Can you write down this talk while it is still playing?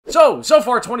So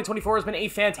far 2024 has been a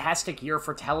fantastic year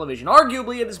for television.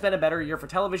 Arguably, it has been a better year for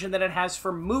television than it has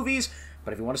for movies.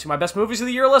 But if you want to see my best movies of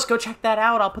the year list, go check that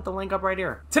out. I'll put the link up right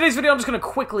here. Today's video, I'm just going to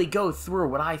quickly go through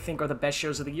what I think are the best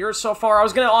shows of the year so far. I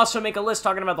was going to also make a list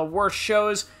talking about the worst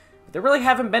shows. There really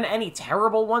haven't been any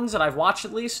terrible ones that I've watched,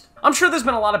 at least. I'm sure there's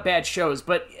been a lot of bad shows,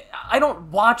 but I don't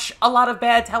watch a lot of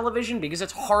bad television because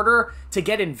it's harder to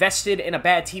get invested in a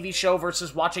bad TV show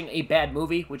versus watching a bad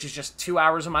movie, which is just 2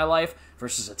 hours of my life,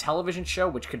 versus a television show,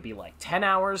 which could be like 10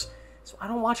 hours. So I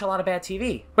don't watch a lot of bad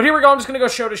TV. But here we go, I'm just going to go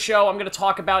show to show. I'm going to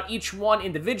talk about each one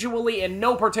individually in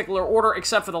no particular order,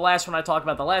 except for the last one I talk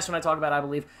about. The last one I talk about, I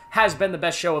believe, has been the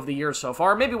best show of the year so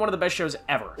far. Maybe one of the best shows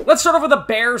ever. Let's start off with The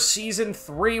Bear Season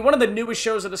 3, one of the newest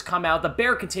shows that has come out. The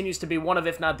Bear continues to be one of,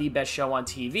 if not the best show on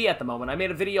TV at the moment. I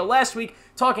made a video last week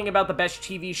talking about the best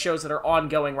TV shows that are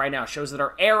ongoing right now, shows that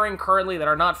are airing currently that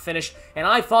are not finished, and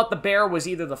I thought The Bear was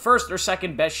either the first or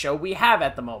second best show we have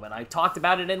at the moment. I talked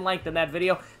about it in length in that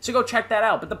video, so go check that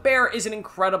out. But The Bear is an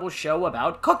incredible show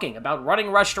about cooking, about running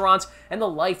restaurants, and the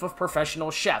life of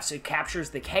professional chefs. It captures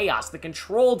the chaos, the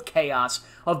controlled chaos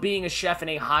of being a chef in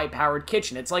a high-powered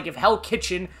kitchen. It's like if Hell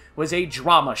Kitchen was a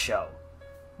drama show.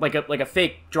 Like a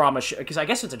fake drama show, because I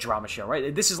guess it's a drama show,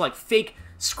 right? This is like fake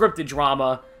scripted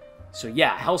drama. So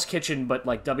yeah, Hell's Kitchen, but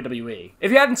like WWE.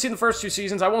 If you hadn't seen the first two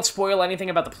seasons, I won't spoil anything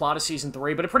about the plot of Season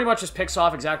 3, but it pretty much just picks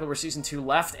off exactly where Season 2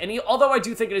 left, and although I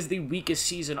do think it is the weakest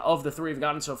season of the three we've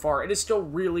gotten so far, it is still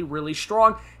really, really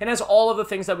strong, and has all of the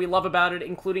things that we love about it,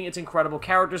 including its incredible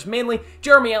characters, mainly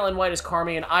Jeremy Allen White as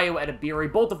Carmy and Ayo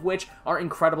Edebiri, both of which are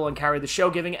incredible and carry the show,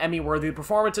 giving Emmy-worthy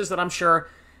performances that I'm sure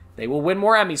they will win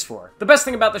more Emmys for. The best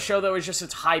thing about the show, though, is just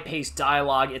its high-paced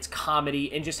dialogue, its comedy,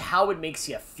 and just how it makes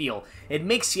you feel. It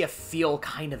makes you feel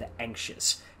kind of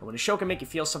anxious. And when a show can make you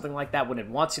feel something like that when it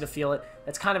wants you to feel it,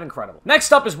 that's kind of incredible.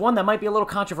 Next up is one that might be a little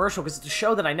controversial because it's a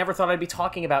show that I never thought I'd be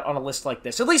talking about on a list like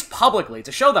this, at least publicly. It's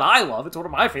a show that I love. It's one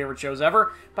of my favorite shows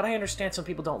ever, but I understand some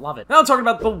people don't love it. Now I'm talking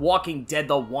about The Walking Dead,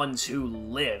 The Ones Who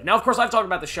Live. Now, of course, I've talked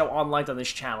about the show on length on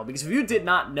this channel because if you did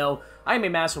not know, I am a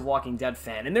massive Walking Dead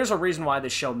fan, and there's a reason why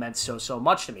this show meant so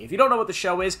much to me. If you don't know what the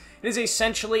show is, it is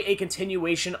essentially a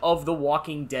continuation of The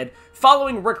Walking Dead,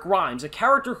 following Rick Grimes, a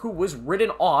character who was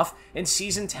written off in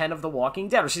Season 10 of The Walking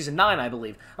Dead, or Season 9, I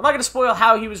believe. I'm not going to spoil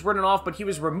how he was written off, but he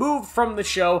was removed from the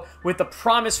show with the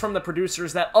promise from the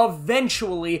producers that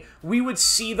eventually we would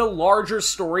see the larger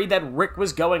story that Rick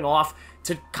was going off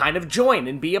to kind of join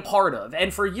and be a part of.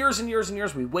 And for years and years and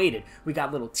years, we waited. We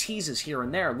got little teases here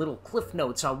and there, little cliff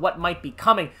notes on what might be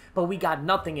coming, but we got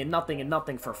nothing and nothing and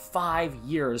nothing for 5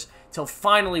 years till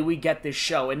finally we get this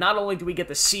show. And not only do we get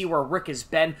to see where Rick has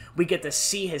been, we get to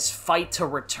see his fight to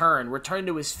return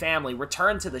to his family,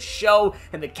 return to the show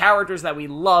and the characters that we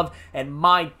love, and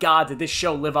my God, did this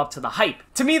show live up to the hype.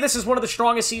 To me, this is one of the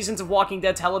strongest seasons of Walking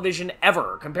Dead television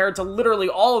ever. Compared to literally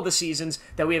all of the seasons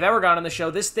that we have ever gotten on the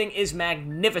show, this thing is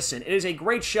magnificent. It is a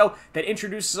great show that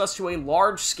introduces us to a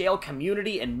large-scale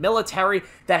community and military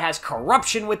that has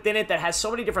corruption within it, that has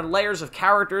so many different layers of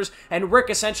characters, and Rick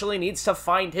essentially needs to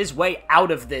find his way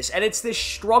out of this. And it's this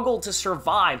struggle to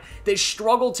survive, this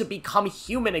struggle to become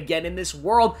human again in this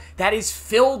world that is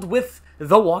filled with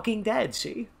The Walking Dead,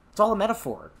 see? It's all a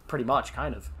metaphor, pretty much,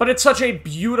 kind of. But it's such a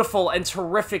beautiful and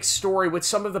terrific story with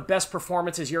some of the best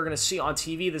performances you're going to see on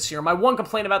TV this year. My one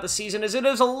complaint about the season is it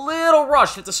is a little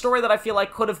rushed. It's a story that I feel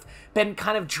like could have been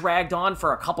kind of dragged on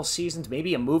for a couple seasons,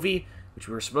 maybe a movie, which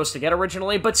we were supposed to get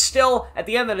originally, but still, at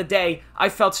the end of the day, I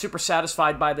felt super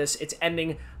satisfied by this. Its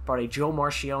ending brought a Joe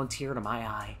Marchione tear to my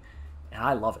eye, and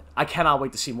I love it. I cannot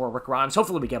wait to see more Rick Grimes.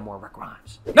 Hopefully we get more Rick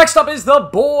Grimes. Next up is The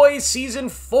Boys Season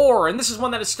 4, and this is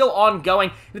one that is still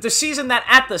ongoing. It's a season that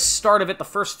at the start of it, the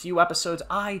first few episodes,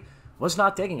 I was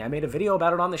not digging. I made a video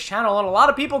about it on this channel, and a lot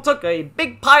of people took a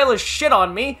big pile of shit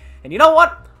on me, and you know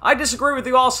what? I disagree with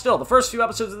you all still. The first few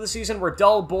episodes of the season were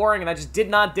dull, boring, and I just did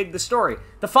not dig the story.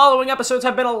 The following episodes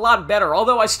have been a lot better.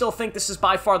 Although I still think this is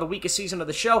by far the weakest season of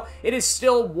the show, it is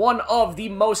still one of the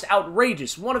most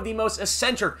outrageous, one of the most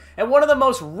eccentric, and one of the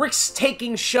most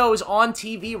risk-taking shows on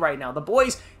TV right now. The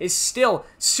Boys is still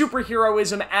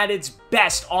superheroism at its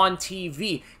best on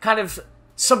TV. Kind of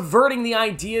subverting the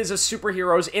ideas of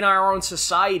superheroes in our own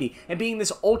society and being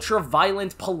this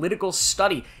ultra-violent political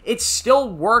study. It still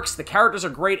works. The characters are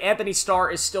great. Anthony Starr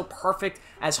is still perfect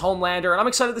as Homelander, and I'm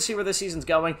excited to see where this season's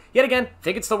going. Yet again, I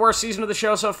think it's the worst season of the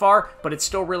show so far, but it's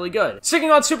still really good.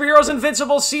 Sticking on superheroes,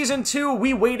 Invincible Season 2,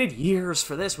 we waited years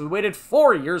for this. We waited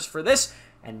 4 years for this.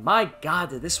 and my god,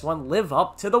 did this one live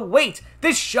up to the wait.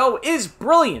 This show is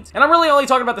brilliant. And I'm really only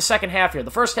talking about the second half here.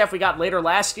 The first half we got later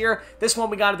last year. This one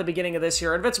we got at the beginning of this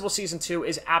year. Invincible Season 2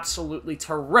 is absolutely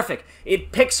terrific.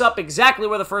 It picks up exactly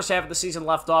where the first half of the season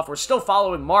left off. We're still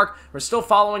following Mark. We're still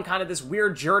following kind of this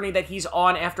weird journey that he's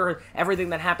on after everything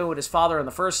that happened with his father in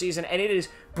the first season, and it is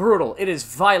brutal. It is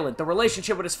violent. The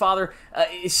relationship with his father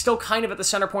is still kind of at the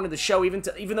center point of the show, even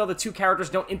though the two characters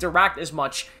don't interact as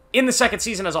much in the second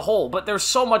season as a whole, but there's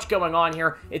so much going on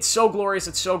here. It's so glorious,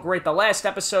 it's so great. The last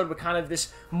episode with kind of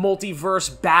this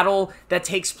multiverse battle that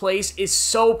takes place is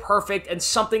so perfect and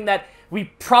something that we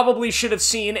probably should have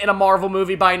seen in a Marvel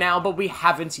movie by now, but we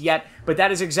haven't yet. But that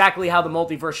is exactly how the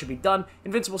multiverse should be done.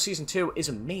 Invincible Season 2 is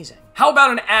amazing. How about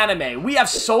an anime? We have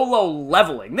Solo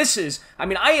Leveling. This is, I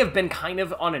mean, I have been kind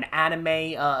of on an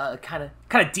anime kind of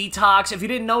detox. If you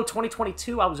didn't know,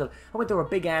 2022, I went through a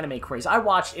big anime craze. I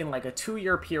watched in like a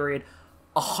 2-year period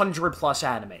 100+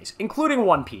 animes, including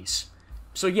One Piece.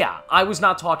 So yeah, I was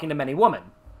not talking to many women.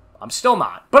 I'm still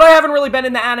not. But I haven't really been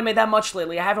in the anime that much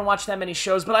lately. I haven't watched that many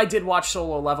shows, but I did watch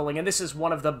Solo Leveling, and this is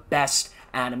one of the best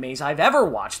animes I've ever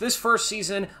watched. This first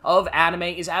season of anime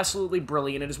is absolutely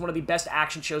brilliant. It is one of the best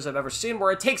action shows I've ever seen,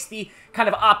 where it takes the kind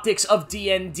of optics of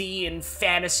D&D and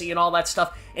fantasy and all that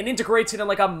stuff and integrates it in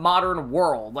like a modern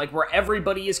world, like where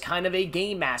everybody is kind of a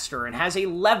game master and has a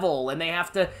level, and they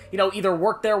have to, you know, either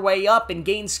work their way up and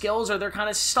gain skills, or they're kind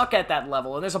of stuck at that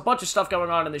level. And there's a bunch of stuff going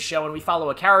on in the show, and we follow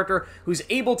a character who's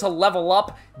able to level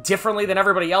up differently than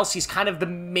everybody else. He's kind of the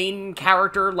main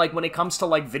character, like when it comes to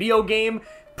like video game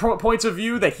points of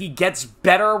view, that he gets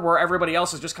better where everybody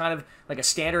else is just kind of like a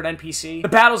standard NPC. The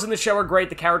battles in the show are great.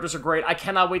 The characters are great. I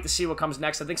cannot wait to see what comes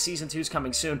next. I think Season 2 is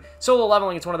coming soon. Solo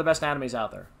Leveling, it's one of the best animes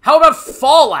out there. How about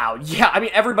Fallout? Yeah, I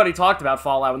mean, everybody talked about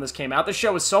Fallout when this came out. This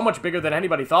show is so much bigger than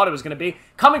anybody thought it was going to be.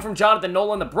 Coming from Jonathan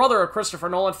Nolan, the brother of Christopher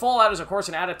Nolan, Fallout is, of course,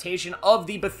 an adaptation of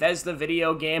the Bethesda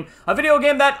video game. A video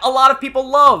game that a lot of people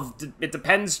loved. It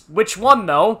depends which one,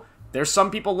 though. There's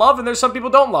some people love and there's some people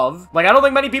don't love. Like, I don't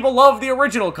think many people love the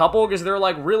original couple because they're,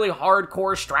 like, really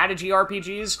hardcore strategy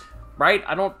RPGs, right?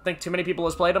 I don't think too many people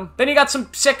has played them. Then you got some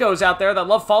sickos out there that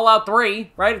love Fallout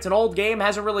 3, right? It's an old game,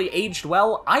 hasn't really aged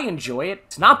well. I enjoy it.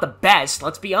 It's not the best,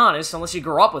 let's be honest, unless you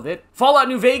grew up with it. Fallout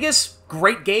New Vegas,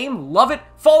 great game, love it.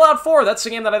 Fallout 4, that's the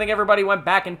game that I think everybody went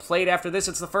back and played after this.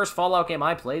 It's the first Fallout game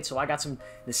I played, so I got some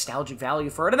nostalgic value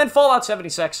for it. And then Fallout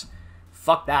 76.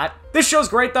 Fuck that. This show's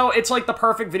great, though. It's like the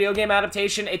perfect video game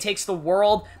adaptation. It takes the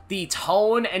world, the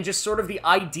tone, and just sort of the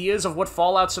ideas of what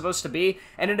Fallout's supposed to be,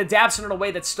 and it adapts it in a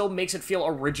way that still makes it feel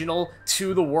original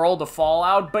to the world of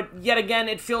Fallout, but yet again,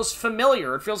 it feels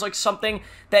familiar. It feels like something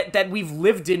that we've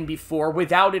lived in before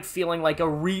without it feeling like a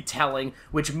retelling,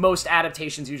 which most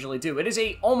adaptations usually do. It is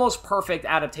a almost perfect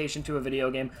adaptation to a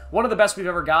video game. One of the best we've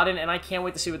ever gotten, and I can't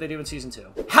wait to see what they do in Season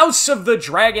 2. House of the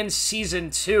Dragon Season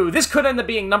 2. This could end up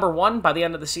being #1 by the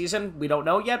end of the season. We don't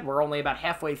know yet. We're only about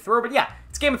halfway through, but yeah,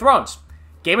 it's Game of Thrones.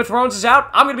 Game of Thrones is out.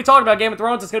 I'm going to be talking about Game of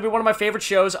Thrones. It's going to be one of my favorite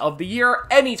shows of the year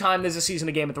anytime there's a season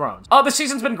of Game of Thrones. This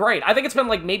season's been great. I think it's been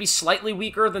like maybe slightly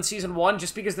weaker than Season 1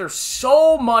 just because there's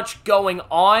so much going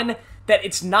on that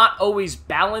it's not always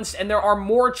balanced, and there are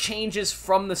more changes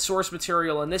from the source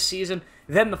material in this season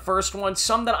than the first one.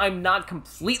 Some that I'm not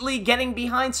completely getting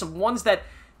behind, some ones that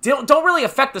don't really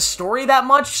affect the story that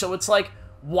much, so it's like,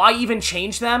 why even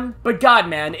change them? But god,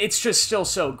 man, it's just still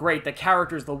so great. The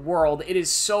characters, the world, it is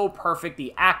so perfect.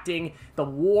 The acting, the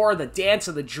war, the dance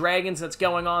of the dragons that's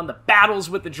going on, the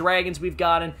battles with the dragons we've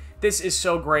gotten. This is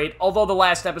so great. Although the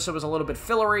last episode was a little bit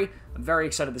fillery, I'm very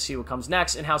excited to see what comes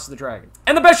next in House of the Dragon.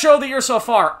 And the best show of the year so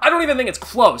far, I don't even think it's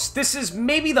close. This is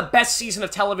maybe the best season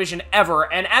of television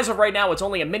ever, and as of right now, it's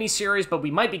only a mini-series, but we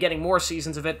might be getting more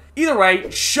seasons of it. Either way,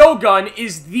 Shogun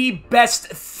is the best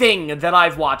thing that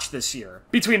I've watched this year.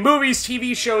 Between movies,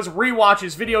 TV shows,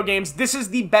 rewatches, video games, this is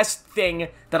the best thing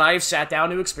that I have sat down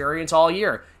to experience all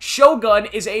year. Shogun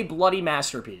is a bloody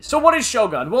masterpiece. So what is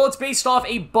Shogun? Well, it's based off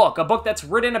a book that's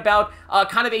written about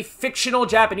kind of a fictional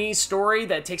Japanese story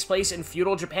that takes place in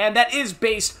feudal Japan that is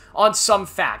based on some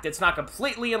fact. It's not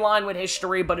completely in line with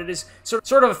history, but it is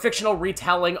sort of a fictional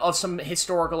retelling of some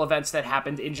historical events that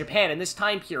happened in Japan in this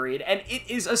time period, and it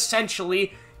is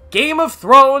essentially Game of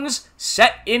Thrones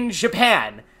set in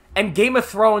Japan. And Game of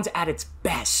Thrones at its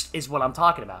best is what I'm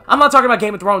talking about. I'm not talking about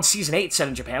Game of Thrones Season 8 set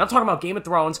in Japan. I'm talking about Game of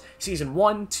Thrones Season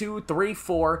 1, 2, 3,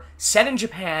 4, set in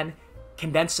Japan,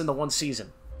 condensed into one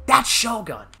season. That's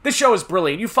Shogun. This show is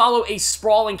brilliant. You follow a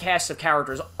sprawling cast of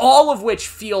characters, all of which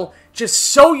feel just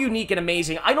so unique and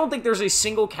amazing. I don't think there's a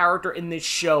single character in this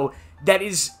show that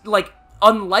is, like,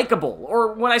 unlikable.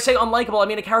 Or when I say unlikable, I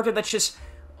mean a character that's just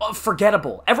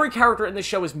forgettable. Every character in this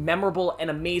show is memorable and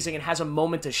amazing and has a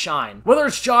moment to shine. Whether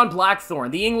it's John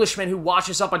Blackthorne, the Englishman who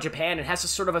washes up on Japan and has to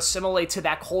sort of assimilate to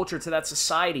that culture, to that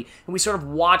society, and we sort of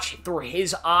watch through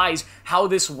his eyes how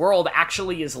this world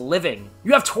actually is living.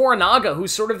 You have Toranaga,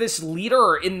 who's sort of this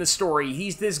leader in the story.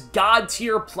 He's this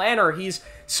god-tier planner. He's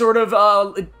sort of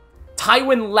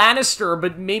Tywin Lannister,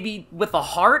 but maybe with a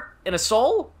heart and a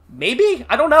soul? Maybe?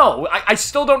 I don't know. I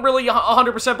still don't really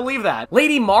 100% believe that.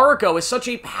 Lady Mariko is such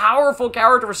a powerful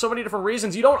character for so many different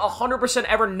reasons. You don't 100%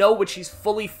 ever know what she's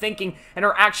fully thinking and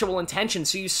her actual intentions,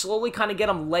 so you slowly kind of get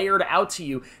them layered out to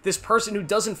you. This person who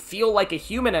doesn't feel like a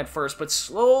human at first, but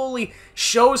slowly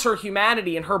shows her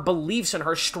humanity and her beliefs and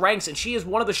her strengths, and she is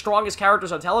one of the strongest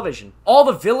characters on television. All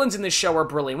the villains in this show are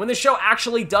brilliant. When the show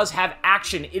actually does have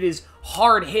action, it is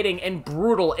hard-hitting and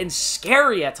brutal and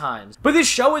scary at times. But this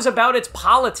show is about its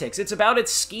politics, it's about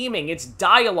its scheming, its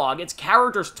dialogue, its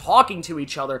characters talking to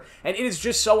each other, and it is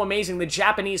just so amazing. The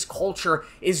Japanese culture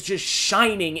is just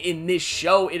shining in this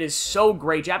show. It is so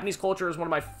great. Japanese culture is one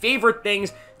of my favorite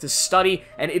things to study,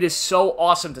 and it is so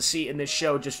awesome to see in this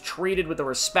show, just treated with the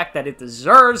respect that it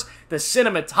deserves. The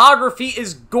cinematography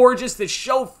is gorgeous. This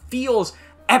show feels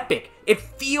epic. It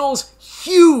feels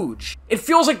huge. It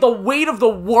feels like the weight of the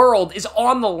world is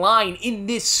on the line in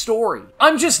this story.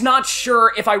 I'm just not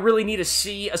sure if I really need to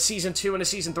see a season 2 and a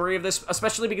season 3 of this,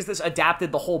 especially because this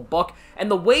adapted the whole book.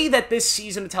 And the way that this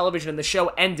season of television and the show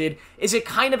ended is it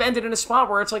kind of ended in a spot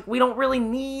where it's like, we don't really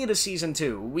need a season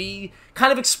 2. We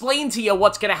kind of explain to you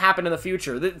what's going to happen in the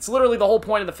future. It's literally the whole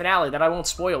point of the finale that I won't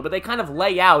spoil, but they kind of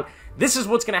lay out, this is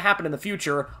what's going to happen in the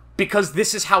future, because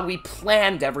this is how we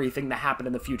planned everything to happen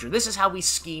in the future. This is how we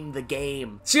schemed the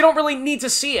game. So you don't really need to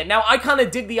see it. Now, I kind of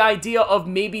dig the idea of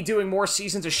maybe doing more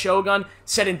seasons of Shogun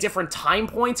set in different time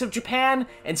points of Japan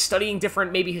and studying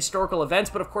different maybe historical events,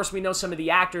 but of course we know some of the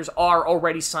actors are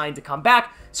already signed to come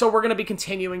back, so we're going to be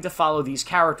continuing to follow these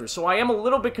characters. So I am a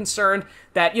little bit concerned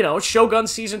that, you know, Shogun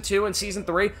Season 2 and Season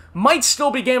 3 might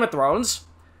still be Game of Thrones,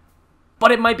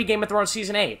 but it might be Game of Thrones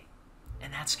Season 8.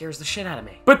 And that scares the shit out of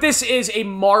me. But this is a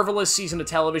marvelous season of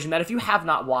television that if you have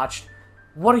not watched,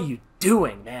 what are you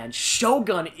doing, man?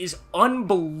 Shogun is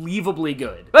unbelievably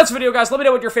good. That's the video, guys. Let me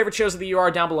know what your favorite shows of the year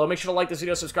are down below. Make sure to like this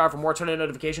video, subscribe for more, turn on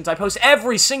notifications. I post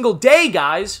every single day,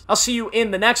 guys. I'll see you in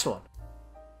the next one.